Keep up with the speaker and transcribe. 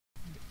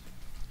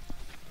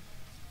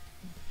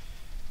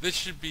This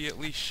should be at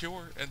least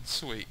short and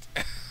sweet.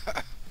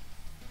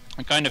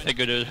 I kind of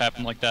figured it would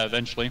happen like that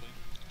eventually.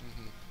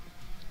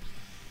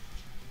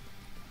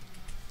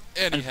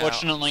 Anyhow.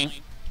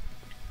 Unfortunately.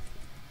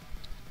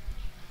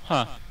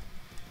 Huh.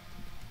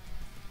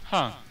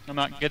 I'm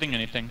not getting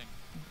anything.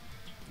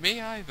 Me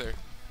either.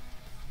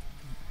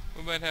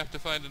 We might have to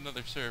find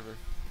another server.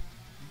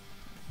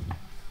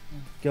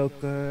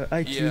 Joker,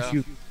 I choose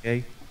you,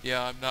 okay?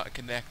 Yeah, I'm not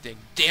connecting.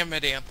 Damn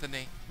it,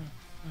 Anthony.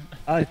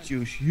 I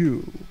choose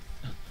you.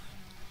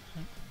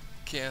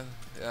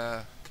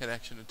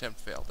 Connection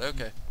attempt failed.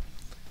 Okay.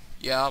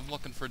 Yeah, I'm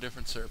looking for a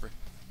different server.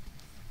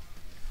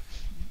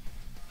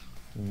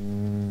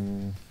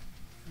 I'm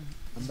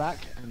back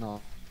and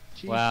I'll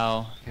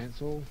Wow.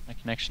 cancel. My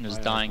connection is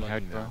dying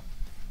hard, bro.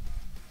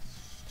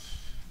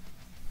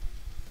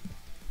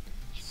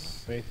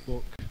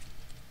 Facebook.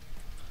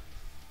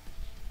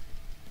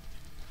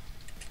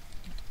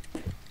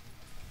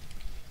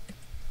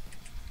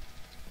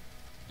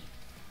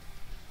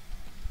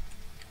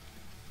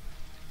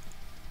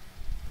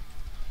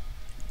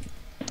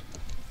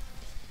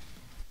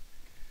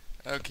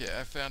 Okay,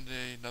 I found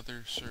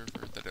another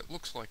server that it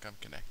looks like I'm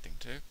connecting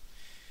to.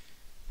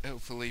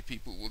 Hopefully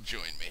people will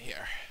join me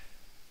here.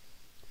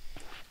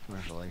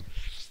 Commercially.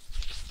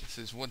 This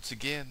is once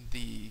again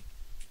the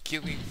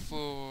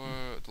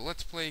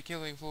Let's Play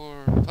Killing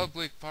Floor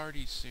Public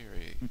Party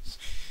series.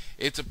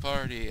 It's a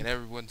party and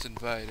everyone's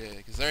invited,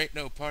 because there ain't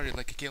no party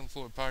like a Killing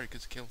Floor party,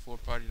 because a Killing Floor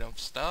party don't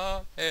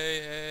stop.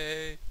 Hey,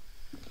 hey.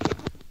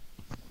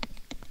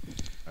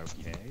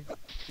 Okay.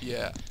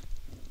 Yeah.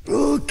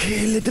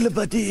 Okay, little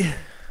buddy.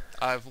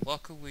 I've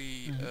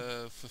luckily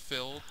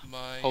fulfilled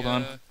my Hold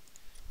on.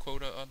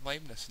 quota on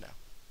lameness now.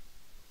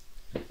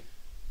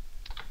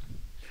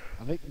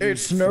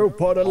 It's no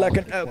party like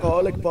an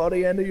alcoholic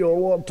party, and you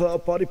want a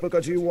party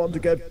because you want to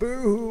get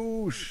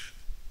booze.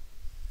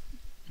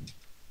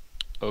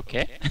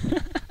 Okay.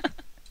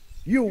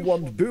 You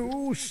want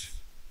booze?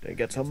 Then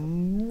get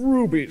some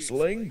rubies,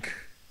 Link.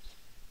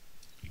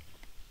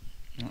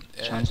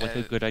 Sounds like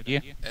a good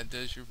idea. And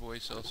does your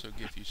voice also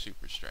give you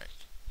super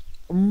strength?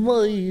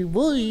 My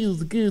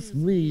voice gives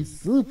me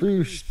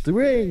super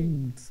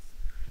strength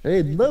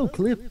and no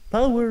clip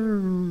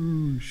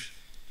powers.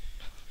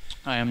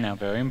 I am now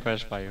very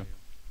impressed by you.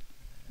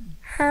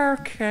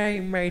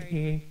 Okay,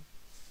 matey.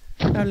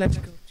 Now let's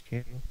go.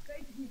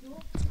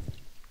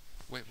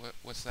 Wait,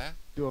 what's that?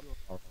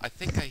 I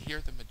think I hear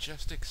the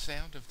majestic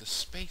sound of the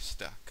space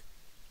duck.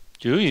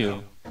 Do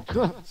you?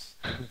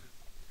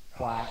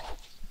 Quack.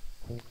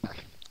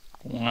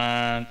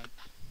 What?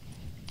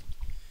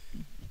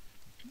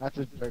 That's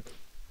a joke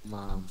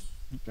from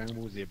Dragon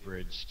Ball Z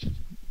Abridged.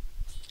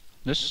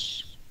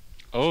 This?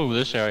 Oh,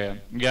 this area.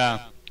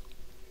 Yeah.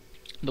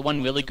 The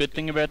one really good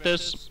thing about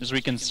this is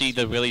we can see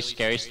the really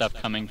scary stuff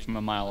coming from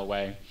a mile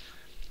away.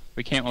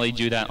 We can't really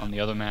do that on the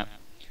other map.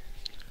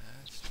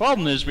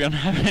 Problem is we don't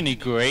have any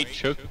great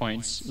choke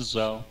points,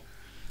 so.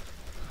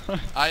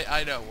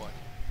 I know one.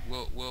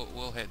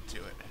 We'll head to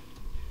it.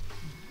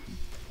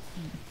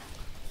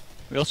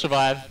 We'll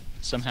survive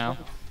somehow.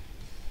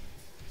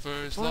 For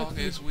as long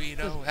as we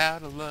know how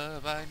to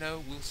love, I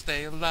know we'll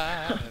stay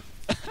alive.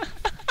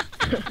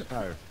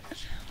 No.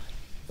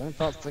 Don't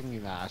start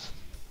singing that.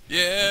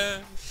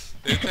 Yes,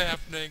 it's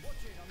happening.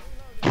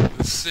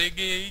 The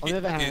singing On the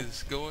other hand,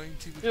 is going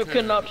to occur. You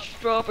cannot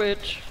stop it.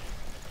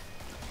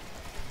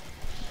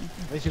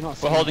 At least you're not We're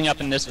singing holding up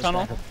in this just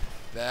tunnel? like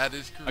That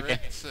is correct, Okay.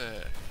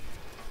 sir.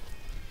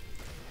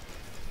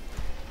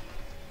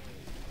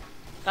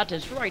 That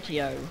is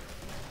rightio.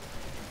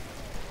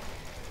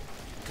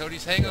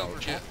 Cody's hangover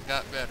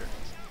got better.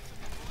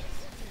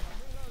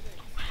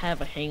 I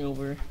have a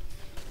hangover.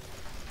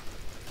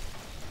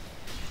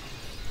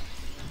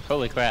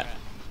 Holy crap.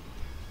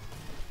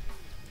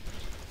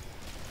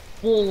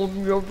 Follow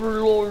me,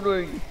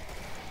 everybody.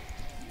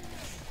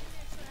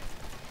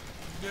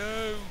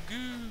 No,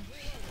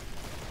 Goose.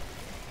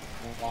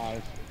 a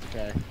live.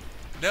 Okay.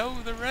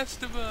 No, the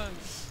rest of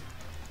us.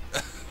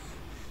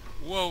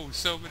 Whoa,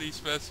 so many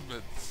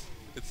specimens.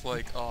 It's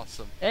like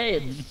awesome. Hey,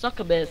 it's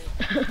Succubus.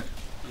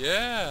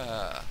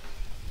 Yeah.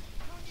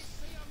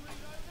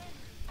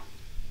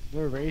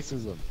 No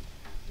racism.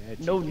 Yeah,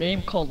 No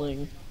name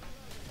calling.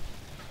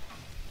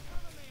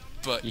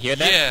 But You hear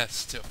that?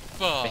 yes to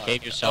fun.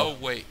 Behave yourself.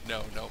 Oh wait,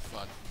 no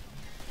fun.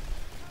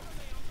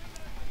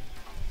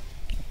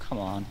 Come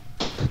on.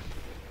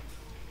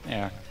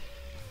 There.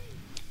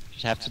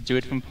 Just have to do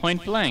it from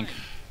point blank.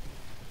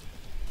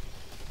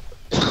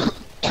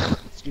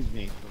 Excuse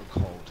me, a little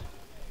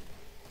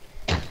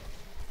cold.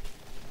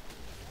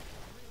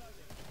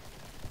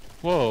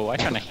 Whoa, I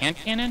found a hand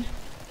cannon?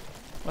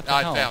 What the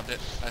I hell? found it.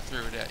 I threw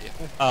it at you.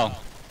 Oh.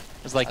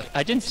 I was like,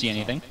 I didn't see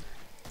anything.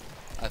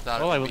 I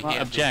thought Oh, it I would will be not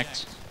handy.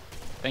 object.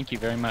 Thank you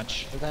very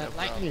much. Is that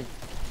lightning?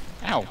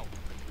 Ow.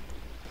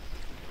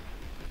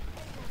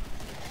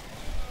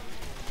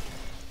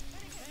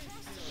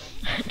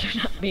 Do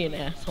not be an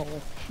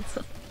asshole.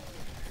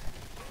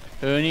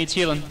 Who needs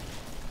healing?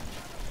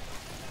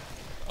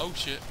 Oh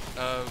shit.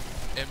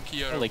 M.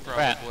 Kyoto Holy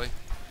crap. probably.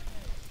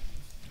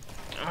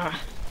 I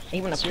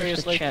hate when I push the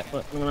Seriously? chat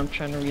button when I'm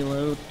trying to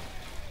reload.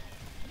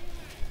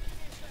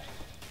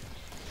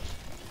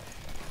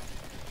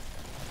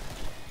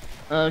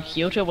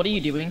 Kyoto, what are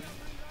you doing?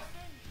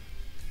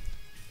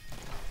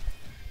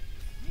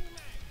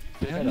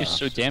 Why are you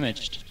so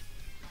damaged?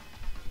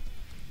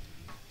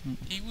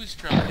 He was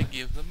trying to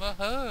give them a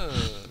hug.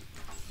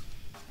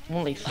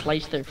 Well, they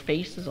slice their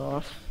faces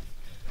off.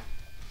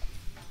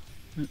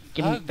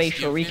 Give them Hugs facial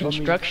give him-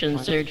 reconstruction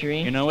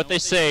surgery. You know what they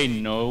say,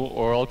 no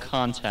oral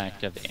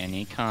contact of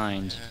any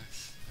kind.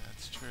 Yes,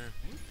 that's true.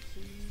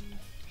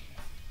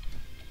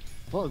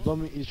 I thought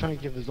zombie, he's trying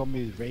to give the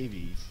zombies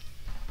rabies.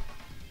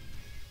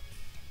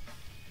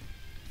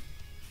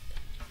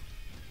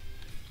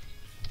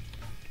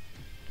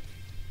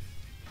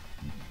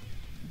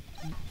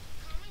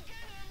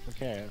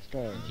 Okay, let's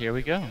go. Here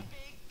we go.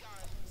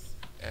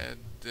 And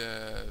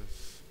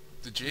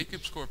the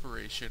Jacobs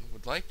Corporation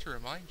would like to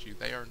remind you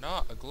they are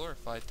not a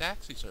glorified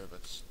taxi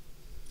service.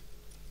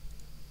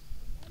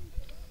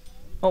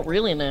 Oh,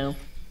 really now?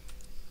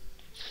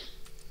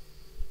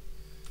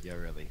 Yeah,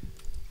 really.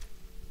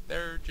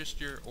 They're just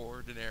your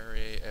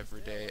ordinary,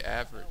 everyday,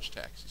 average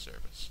taxi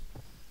service.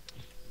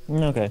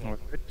 Okay.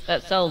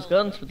 That sells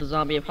guns for the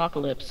zombie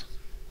apocalypse.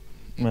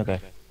 Okay.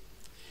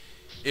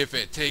 If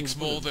it takes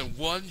more than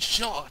one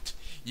shot,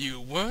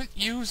 you weren't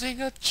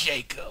using a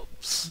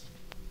Jacobs.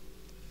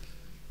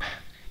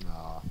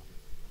 Aw.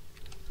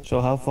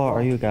 So how far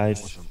are you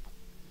guys?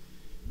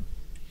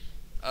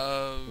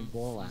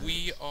 Borderlands.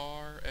 We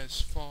are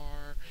as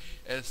far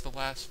as the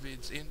last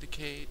vids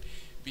indicate.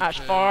 As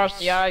far as because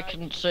the eye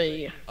can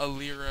see.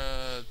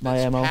 Alira My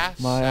this ammo, past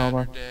my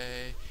armor.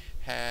 Saturday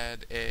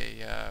had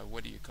a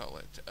what do you call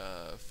it?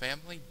 A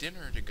family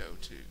dinner to go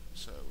to,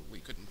 so we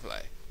couldn't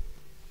play.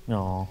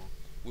 No.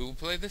 We will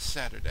play this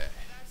Saturday.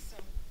 That's some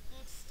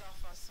good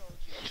stuff I sold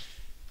you.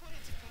 Put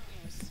it to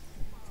good use.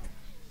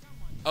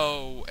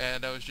 Oh,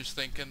 and I was just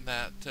thinking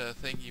that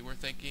thing you were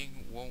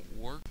thinking won't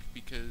work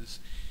because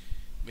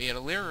me and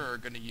Alira are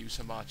going to use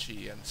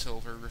Hamachi and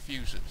Silver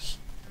refuses.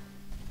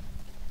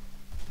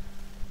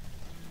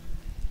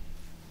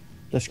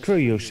 Screw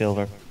you,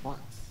 Silver. What?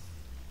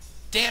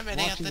 Damn it,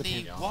 Hamachi's a Anthony! pain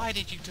in the Why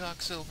did you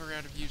talk Silver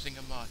out of using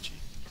Hamachi?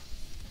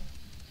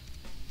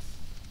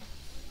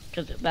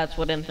 Because that's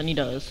what Anthony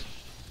does.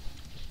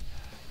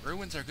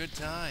 Ruins are good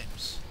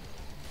times.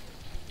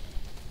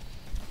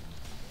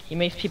 He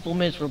makes people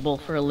miserable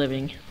for a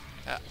living.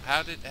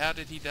 How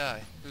did he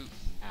die?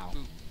 Ow.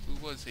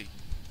 Who was he?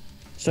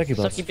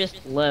 Succubus. Succubus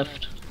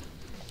left.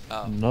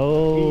 Oh,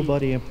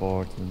 Nobody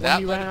important. that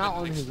he might ran have out been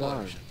on an his own.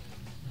 explosion.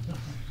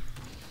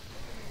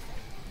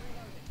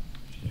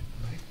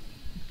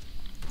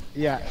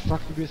 Yeah,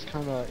 Succubus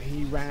kinda,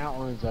 he ran out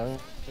on his own,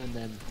 and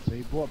then, so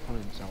he brought upon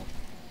himself,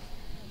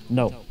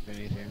 No. if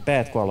anything.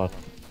 Bad quality.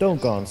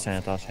 Don't go on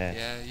Santa's head.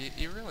 Yeah,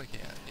 you really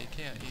can't. You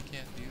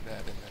can't do that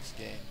in this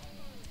game.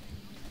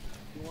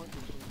 What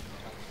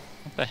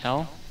the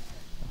hell?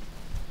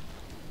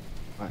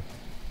 Right.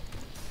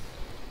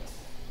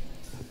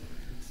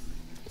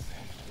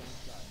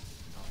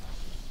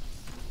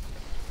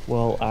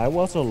 Well, I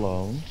was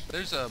alone.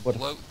 There's a What?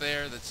 bloat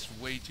there that's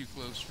way too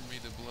close for me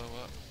to blow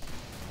up.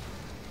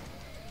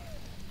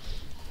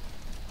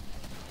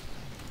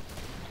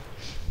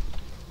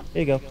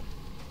 Here you go.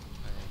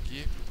 Thank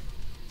you.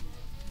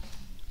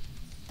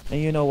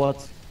 And you know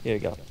what? Here you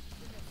go.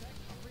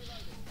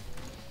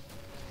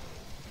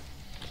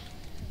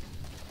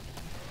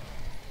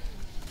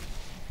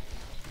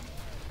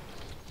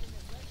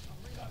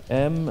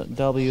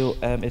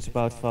 MWM is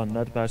about fun,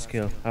 not about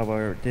skill.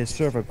 However, this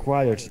server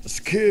requires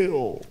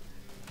skill.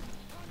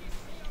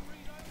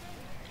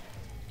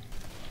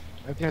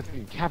 Everything has to be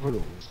in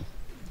capitals.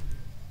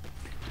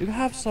 Do you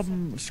have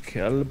some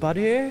skill,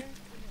 buddy?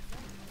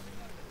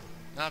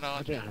 Not I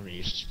on. don't have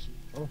any.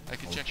 Oh, I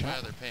can oh, check chat. my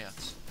other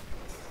pants.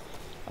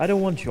 I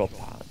don't want your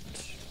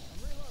pants.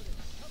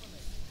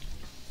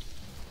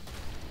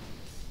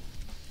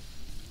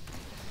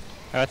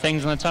 There are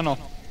things in the tunnel.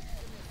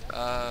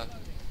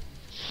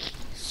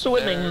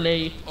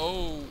 Swimmingly. There.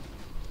 Oh,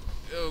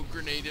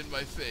 grenade in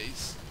my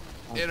face.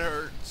 It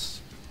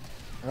hurts.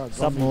 I got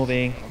Stop zombies.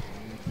 moving.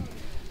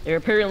 They're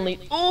apparently.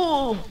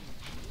 Ooh!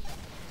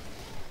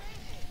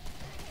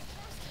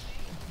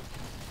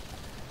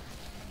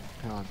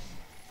 Hang on.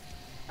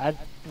 Add.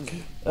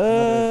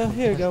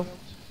 Here you go.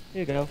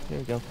 Here you go. Here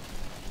you go.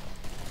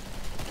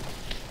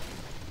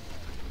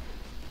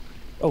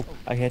 Oh,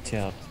 I hit you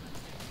up.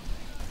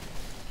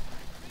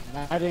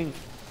 Adding.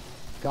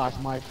 Guys,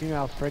 my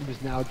female friend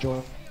is now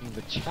joining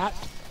the chat,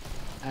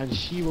 and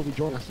she will be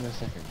joining us in a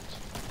second.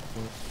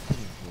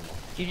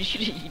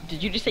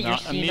 Did you just say your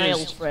Not senile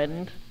amused.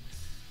 friend?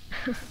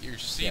 Your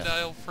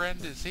senile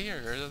friend is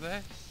here, are they?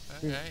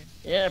 Okay.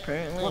 Yeah,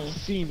 apparently. What's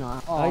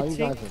senile? Oh, I you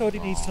think guys are- Cody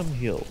needs some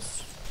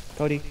heals.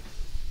 Cody,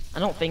 I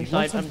don't think You so.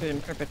 want I'm some-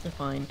 doing perfectly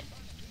fine.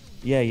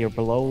 yeah, you're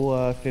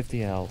below 50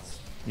 health.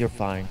 You're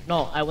fine.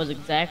 No, I was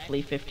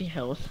exactly 50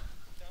 health.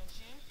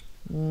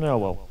 No,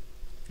 well.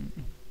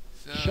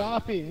 So,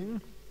 Shopping.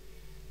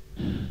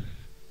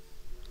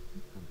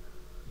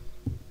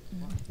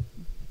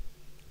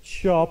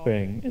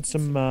 shopping. It's a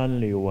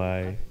manly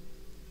way.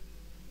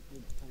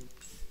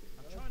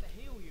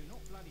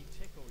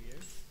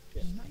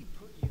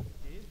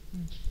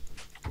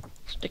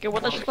 Stick it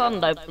with the sun,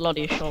 thou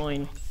bloody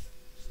shine.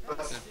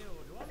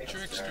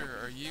 Trickster,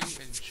 are you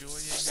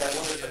enjoying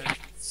the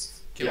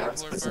killing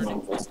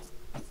floor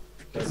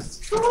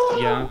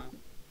party? Yeah.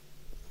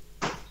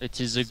 It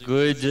is a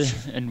good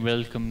and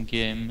welcome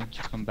game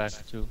to come back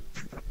to.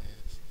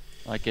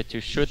 I get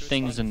to shoot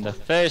things in the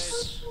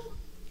face,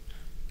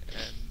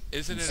 And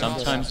isn't it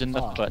sometimes awesome in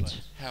the butt.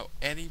 how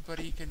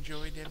anybody can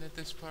join in at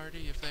this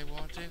party if they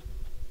want to?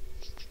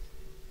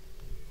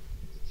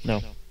 No.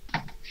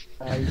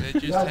 They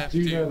just have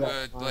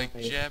to, like,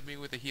 jab me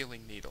with a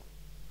healing needle.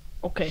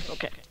 Okay,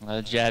 okay.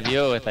 I'll jab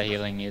you with a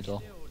healing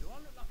needle.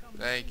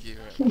 Thank you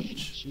very much.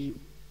 She...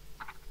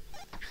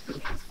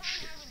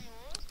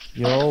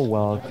 You're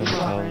welcome,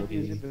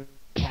 Cody.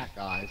 Cat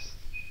guys.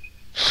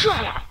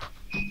 Shut up!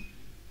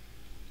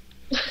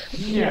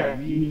 Yeah,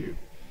 you.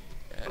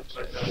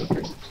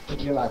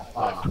 You're like,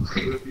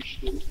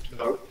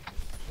 No,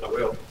 I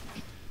will.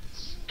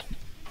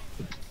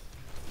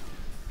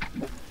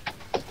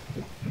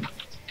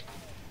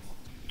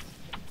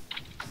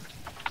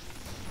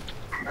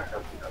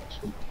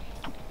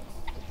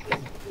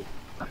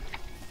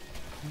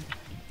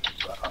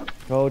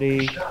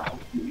 Cody,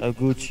 oh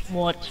Gooch,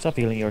 What? stop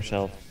healing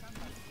yourself.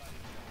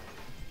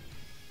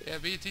 Yeah,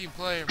 be a team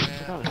player,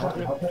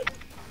 man.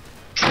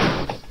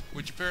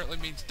 Which apparently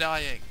means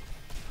dying.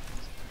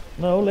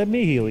 No, let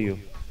me heal you.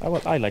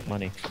 I like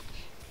money.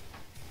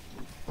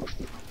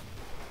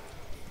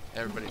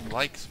 Everybody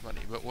likes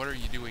money, but what are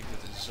you doing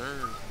to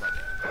deserve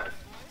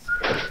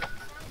money?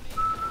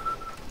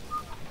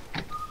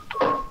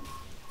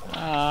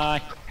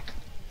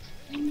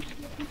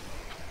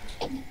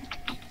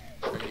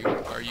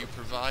 Are you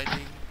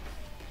providing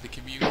the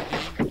community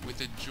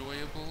with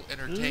enjoyable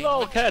entertainment?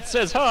 Lolcat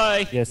says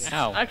hi! Yes.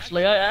 Ow.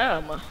 Actually, I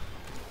am.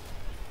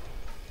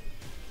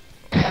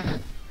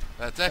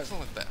 That's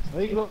excellent then.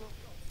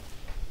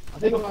 I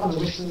think I'm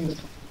listening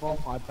from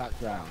my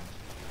background.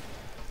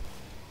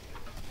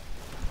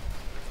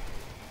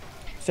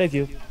 Save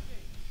you.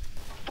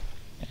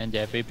 And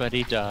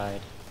everybody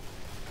died.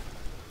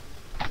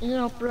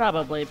 You'll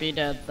probably be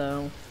dead,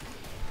 though.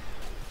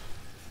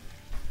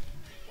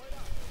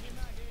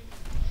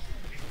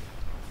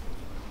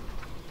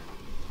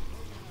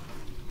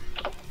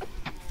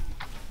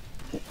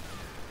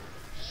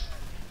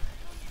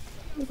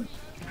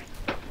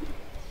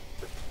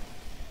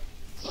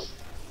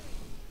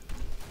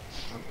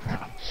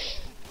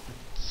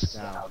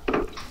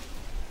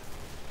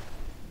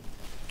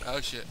 Oh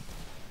shit.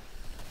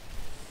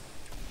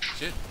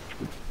 Shit.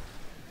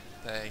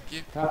 Thank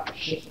you.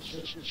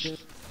 Shit.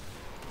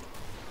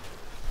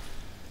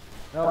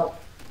 No.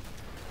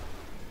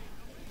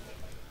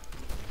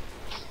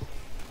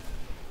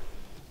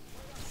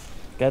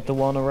 Get the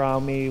one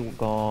around me,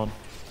 gone.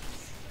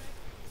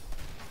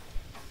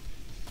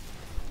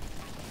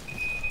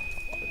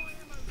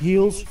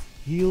 Heals,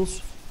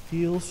 heals,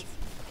 heals.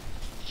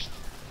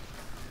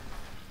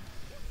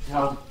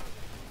 No.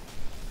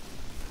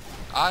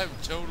 I'm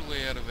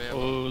totally out of ammo.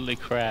 Holy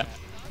crap.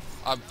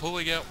 I'm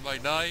pulling out my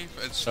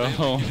knife and spamming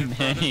Oh it in front of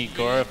man, me,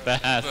 Gora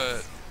fast.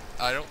 but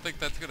I don't think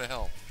that's gonna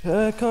help.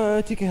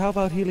 TK, how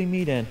about healing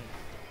me then?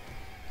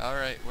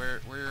 Alright,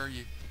 where are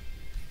you?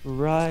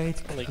 Right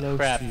Holy close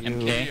crap, to you.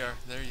 MK. There you are,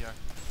 there you are.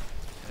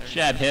 There you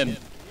Jab are. him.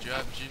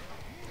 Jabbed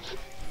you.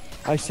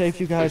 I saved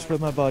you guys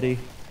with my body.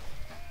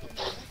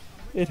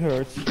 It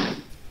hurts.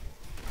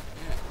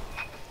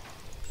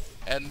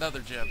 And another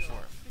jab for him.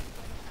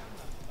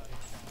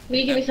 Will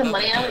you give me some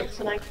money, Alex,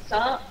 so I can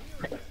start?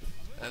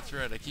 That's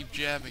right, I keep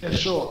jabbing Yeah, it.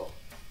 sure.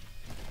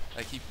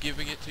 I keep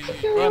giving it to you.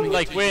 Run giving it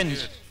like to you wind.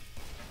 good.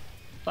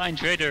 Fine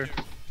trader.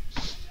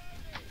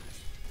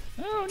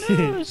 Oh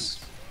no!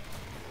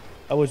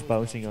 I was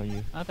bouncing on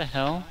you. How the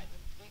hell?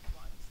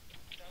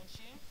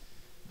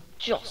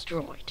 Just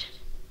right.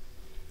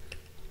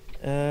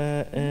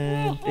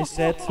 And is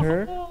that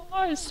her? Oh,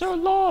 I'm so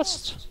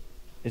lost.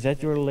 Is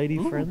that your lady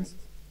friend?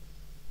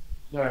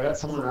 No,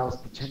 that's someone else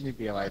pretending to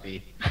be a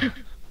lady.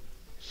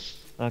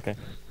 Okay.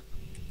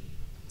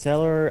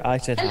 Tell her I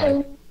said hi.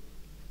 Hello.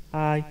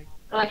 Hi.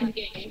 Oh, I can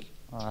hear you.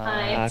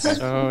 Hi. Okay.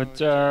 So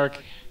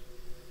dark.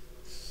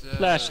 So,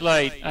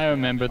 Flashlight. I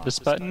remember this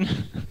button.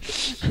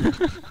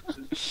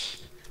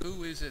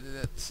 who is it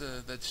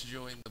that's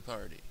joined the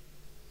party?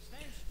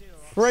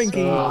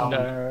 Frankie.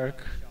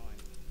 Dark.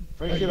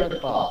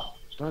 frankielikeBAH.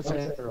 Don't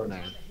say her real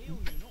name.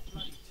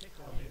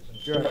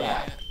 You're a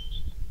bad.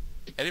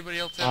 Anybody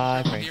else Hi,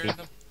 have trouble Frankie. hearing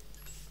them?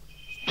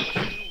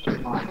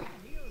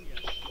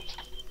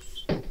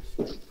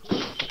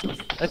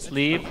 Let's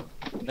leave.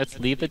 Let's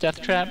leave the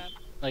death trap.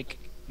 Like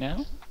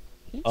now.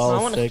 I'll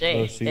I want to stay stay.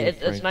 close to you, It's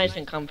Frankie. nice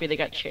and comfy. They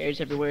got chairs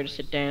everywhere to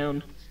sit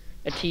down.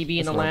 A TV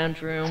in That's the right.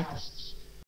 lounge room.